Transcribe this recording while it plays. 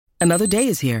Another day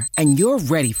is here, and you're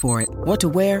ready for it. What to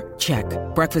wear? Check.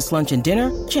 Breakfast, lunch, and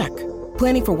dinner? Check.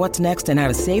 Planning for what's next and how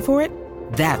to save for it?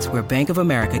 That's where Bank of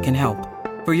America can help.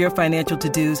 For your financial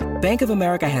to-dos, Bank of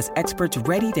America has experts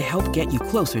ready to help get you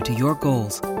closer to your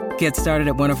goals. Get started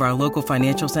at one of our local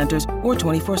financial centers or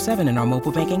 24/7 in our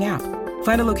mobile banking app.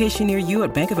 Find a location near you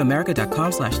at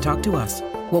bankofamerica.com/talktous.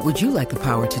 What would you like the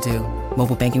power to do?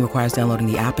 Mobile banking requires downloading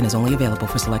the app and is only available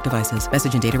for select devices.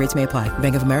 Message and data rates may apply.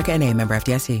 Bank of America NA, member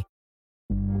FDIC.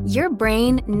 Your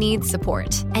brain needs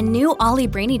support, and new Ollie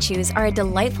Brainy Chews are a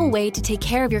delightful way to take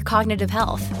care of your cognitive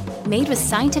health. Made with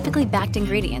scientifically backed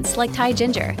ingredients like Thai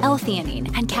ginger,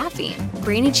 L-theanine, and caffeine,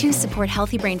 Brainy Chews support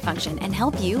healthy brain function and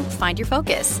help you find your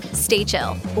focus, stay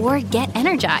chill, or get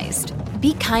energized.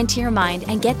 Be kind to your mind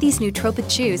and get these nootropic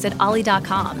chews at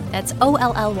ollie.com. That's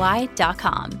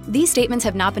OLLY.com. These statements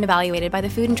have not been evaluated by the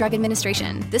Food and Drug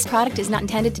Administration. This product is not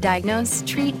intended to diagnose,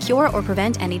 treat, cure, or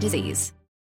prevent any disease.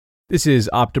 This is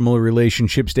Optimal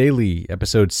Relationships Daily,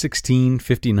 episode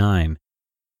 1659.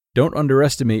 Don't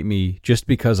underestimate me just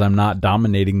because I'm not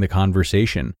dominating the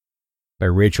conversation, by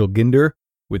Rachel Ginder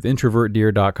with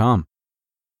introvertdear.com.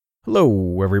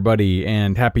 Hello, everybody,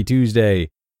 and happy Tuesday.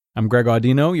 I'm Greg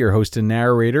Audino, your host and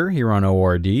narrator here on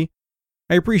ORD.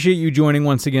 I appreciate you joining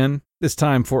once again, this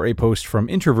time for a post from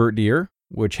Introvert Dear,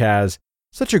 which has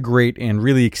such a great and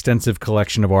really extensive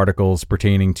collection of articles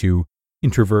pertaining to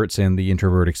introverts and the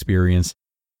introvert experience.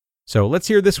 So let's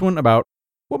hear this one about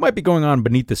what might be going on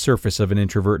beneath the surface of an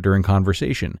introvert during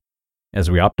conversation as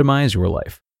we optimize your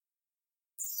life.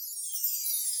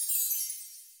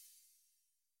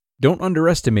 Don't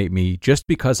underestimate me just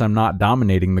because I'm not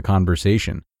dominating the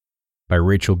conversation, by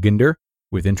Rachel Ginder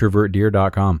with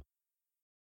introvertdear.com.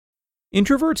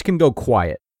 Introverts can go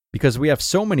quiet because we have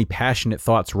so many passionate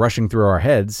thoughts rushing through our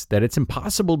heads that it's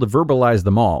impossible to verbalize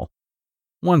them all.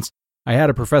 Once, I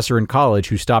had a professor in college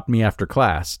who stopped me after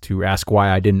class to ask why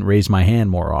I didn't raise my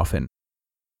hand more often.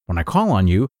 When I call on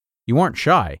you, you aren't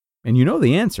shy, and you know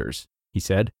the answers, he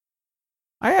said.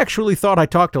 I actually thought I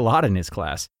talked a lot in his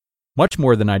class, much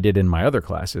more than I did in my other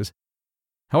classes.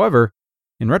 However,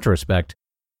 in retrospect,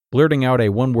 blurting out a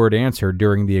one-word answer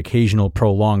during the occasional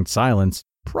prolonged silence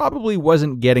probably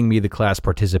wasn't getting me the class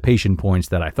participation points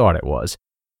that I thought it was.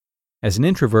 As an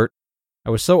introvert, I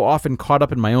was so often caught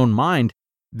up in my own mind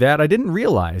that I didn't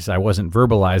realize I wasn't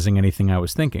verbalizing anything I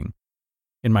was thinking.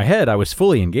 In my head, I was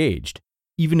fully engaged,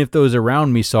 even if those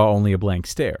around me saw only a blank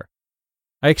stare.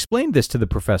 I explained this to the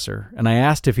professor, and I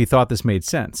asked if he thought this made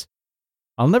sense.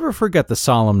 I'll never forget the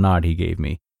solemn nod he gave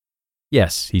me.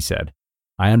 Yes, he said,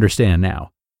 I understand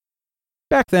now.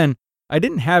 Back then, I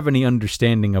didn't have any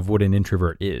understanding of what an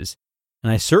introvert is,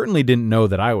 and I certainly didn't know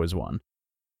that I was one.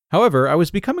 However, I was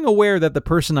becoming aware that the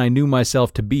person I knew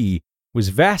myself to be was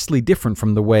vastly different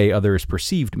from the way others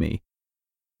perceived me.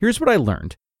 Here's what I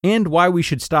learned, and why we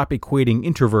should stop equating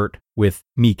introvert with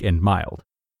meek and mild.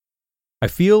 I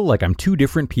feel like I'm two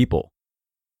different people.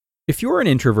 If you're an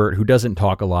introvert who doesn't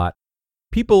talk a lot,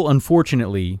 people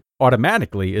unfortunately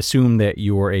automatically assume that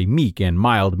you're a meek and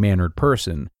mild-mannered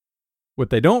person. What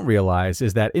they don't realize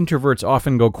is that introverts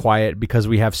often go quiet because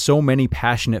we have so many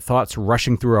passionate thoughts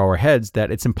rushing through our heads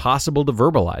that it's impossible to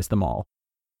verbalize them all.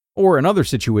 Or in other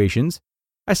situations,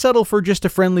 I settle for just a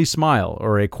friendly smile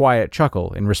or a quiet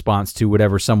chuckle in response to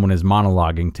whatever someone is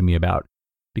monologuing to me about,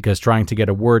 because trying to get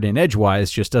a word in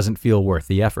edgewise just doesn't feel worth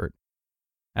the effort.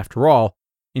 After all,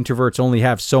 introverts only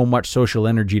have so much social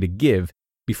energy to give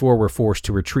before we're forced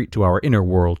to retreat to our inner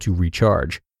world to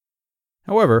recharge.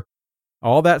 However,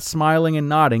 all that smiling and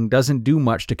nodding doesn't do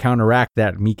much to counteract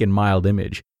that meek and mild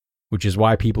image, which is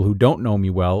why people who don't know me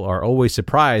well are always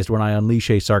surprised when I unleash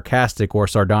a sarcastic or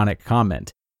sardonic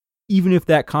comment, even if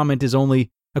that comment is only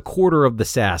a quarter of the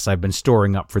sass I've been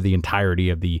storing up for the entirety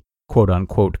of the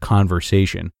quote-unquote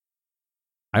conversation.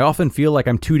 I often feel like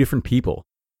I'm two different people.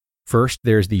 First,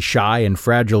 there's the shy and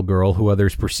fragile girl who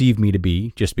others perceive me to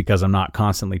be just because I'm not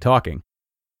constantly talking.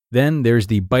 Then there's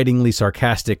the bitingly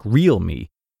sarcastic real me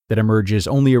that emerges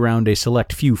only around a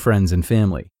select few friends and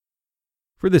family.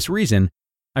 For this reason,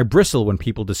 I bristle when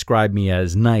people describe me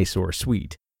as nice or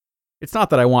sweet. It's not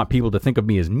that I want people to think of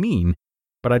me as mean,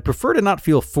 but I'd prefer to not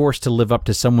feel forced to live up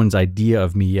to someone's idea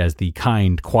of me as the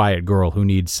kind, quiet girl who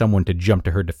needs someone to jump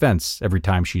to her defense every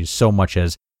time she's so much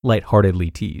as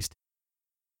lightheartedly teased.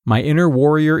 My inner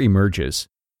warrior emerges.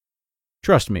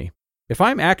 Trust me, if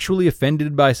I'm actually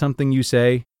offended by something you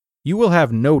say, you will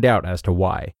have no doubt as to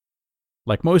why.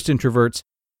 Like most introverts,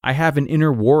 I have an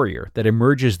inner warrior that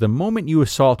emerges the moment you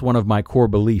assault one of my core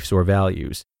beliefs or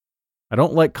values. I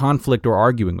don't like conflict or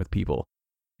arguing with people.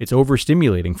 It's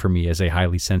overstimulating for me as a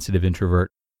highly sensitive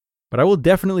introvert, but I will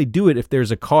definitely do it if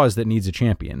there's a cause that needs a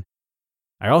champion.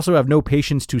 I also have no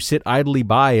patience to sit idly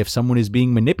by if someone is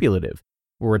being manipulative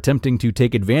or attempting to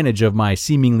take advantage of my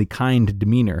seemingly kind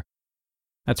demeanor.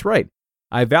 That's right,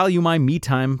 I value my me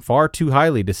time far too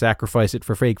highly to sacrifice it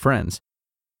for fake friends.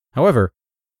 However,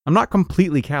 I'm not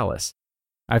completely callous.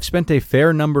 I've spent a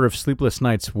fair number of sleepless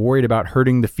nights worried about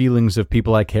hurting the feelings of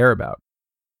people I care about.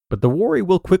 But the worry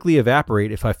will quickly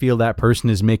evaporate if I feel that person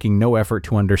is making no effort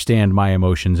to understand my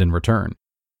emotions in return.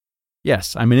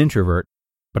 Yes, I'm an introvert,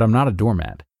 but I'm not a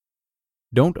doormat.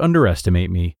 Don't underestimate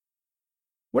me.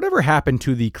 Whatever happened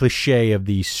to the cliché of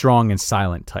the strong and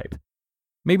silent type?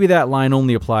 Maybe that line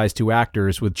only applies to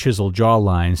actors with chiseled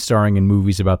jawlines starring in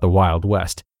movies about the Wild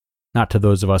West, not to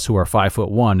those of us who are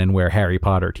 5'1" and wear Harry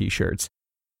Potter t-shirts.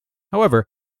 However,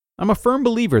 I'm a firm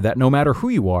believer that no matter who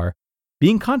you are,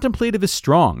 being contemplative is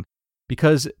strong,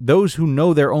 because those who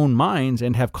know their own minds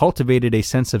and have cultivated a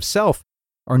sense of self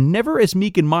are never as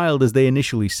meek and mild as they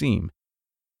initially seem.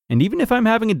 And even if I'm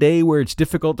having a day where it's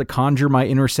difficult to conjure my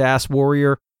inner sass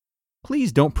warrior,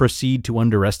 please don't proceed to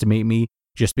underestimate me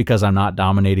just because I'm not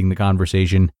dominating the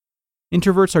conversation.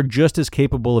 Introverts are just as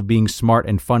capable of being smart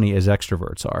and funny as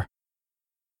extroverts are.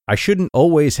 I shouldn't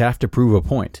always have to prove a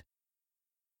point.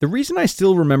 The reason I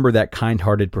still remember that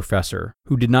kind-hearted professor,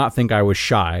 who did not think I was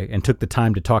shy and took the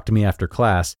time to talk to me after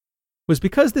class, was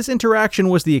because this interaction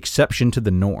was the exception to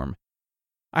the norm.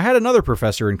 I had another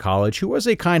professor in college who was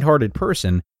a kind-hearted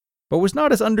person, but was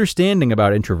not as understanding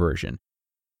about introversion.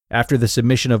 After the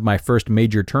submission of my first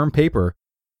major term paper,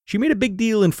 she made a big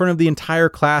deal in front of the entire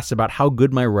class about how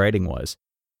good my writing was.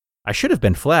 I should have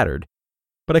been flattered,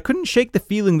 but I couldn't shake the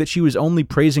feeling that she was only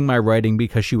praising my writing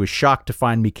because she was shocked to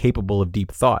find me capable of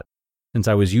deep thought, since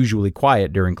I was usually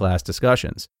quiet during class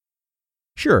discussions.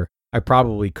 Sure, I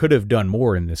probably could have done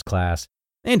more in this class,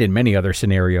 and in many other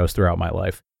scenarios throughout my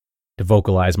life, to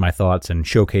vocalize my thoughts and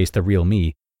showcase the real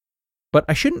me. But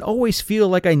I shouldn't always feel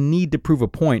like I need to prove a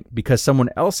point because someone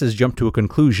else has jumped to a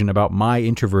conclusion about my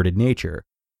introverted nature.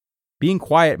 Being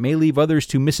quiet may leave others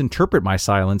to misinterpret my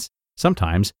silence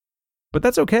sometimes, but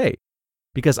that's okay,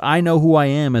 because I know who I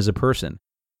am as a person.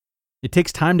 It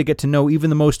takes time to get to know even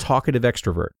the most talkative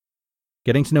extrovert.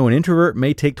 Getting to know an introvert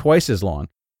may take twice as long,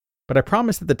 but I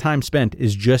promise that the time spent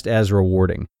is just as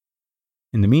rewarding.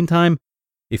 In the meantime,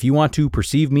 if you want to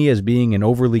perceive me as being an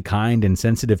overly kind and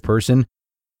sensitive person,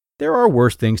 there are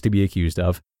worse things to be accused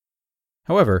of.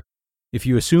 However, if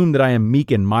you assume that I am meek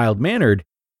and mild-mannered,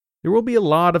 there will be a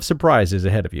lot of surprises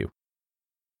ahead of you.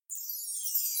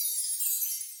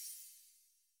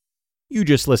 You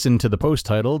just listened to the post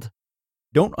titled,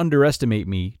 "Don't Underestimate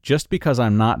Me Just Because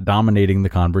I'm Not Dominating the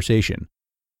Conversation,"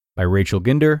 by Rachel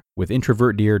Ginder with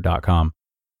IntrovertDear.com.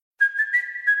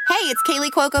 Hey, it's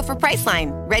Kaylee Cuoco for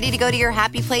Priceline. Ready to go to your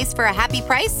happy place for a happy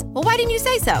price? Well, why didn't you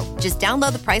say so? Just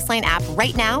download the Priceline app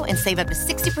right now and save up to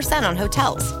 60% on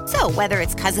hotels. So whether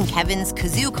it's Cousin Kevin's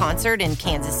Kazoo Concert in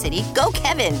Kansas City, go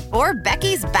Kevin, or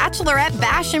Becky's Bachelorette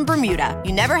Bash in Bermuda,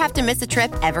 you never have to miss a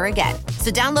trip ever again.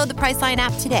 So download the Priceline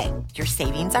app today. Your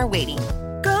savings are waiting.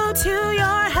 Go to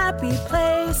your happy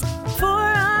place for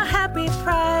a happy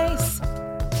price.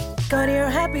 Go to your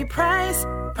happy price,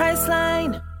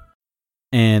 Priceline.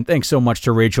 And thanks so much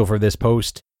to Rachel for this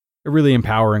post. A really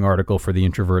empowering article for the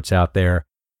introverts out there,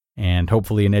 and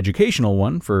hopefully an educational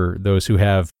one for those who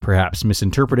have perhaps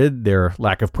misinterpreted their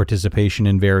lack of participation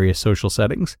in various social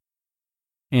settings.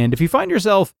 And if you find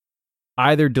yourself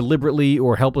either deliberately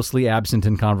or helplessly absent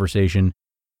in conversation,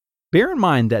 bear in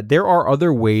mind that there are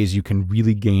other ways you can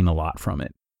really gain a lot from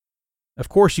it. Of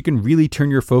course, you can really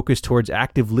turn your focus towards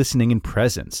active listening and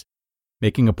presence,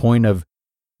 making a point of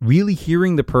really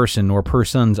hearing the person or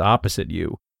persons opposite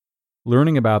you,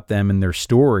 learning about them and their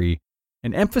story,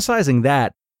 and emphasizing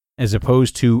that as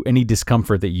opposed to any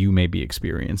discomfort that you may be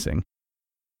experiencing.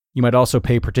 You might also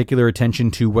pay particular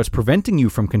attention to what's preventing you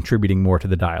from contributing more to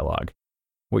the dialogue,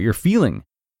 what you're feeling,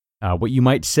 what you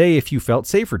might say if you felt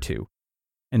safer to,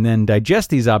 and then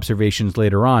digest these observations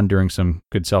later on during some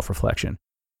good self-reflection.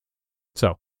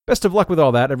 So, best of luck with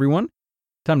all that, everyone.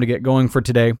 Time to get going for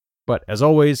today. But as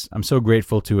always, I'm so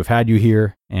grateful to have had you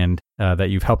here and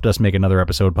that you've helped us make another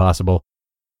episode possible.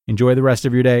 Enjoy the rest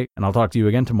of your day, and I'll talk to you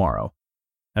again tomorrow.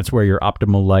 That's where your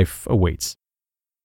optimal life awaits.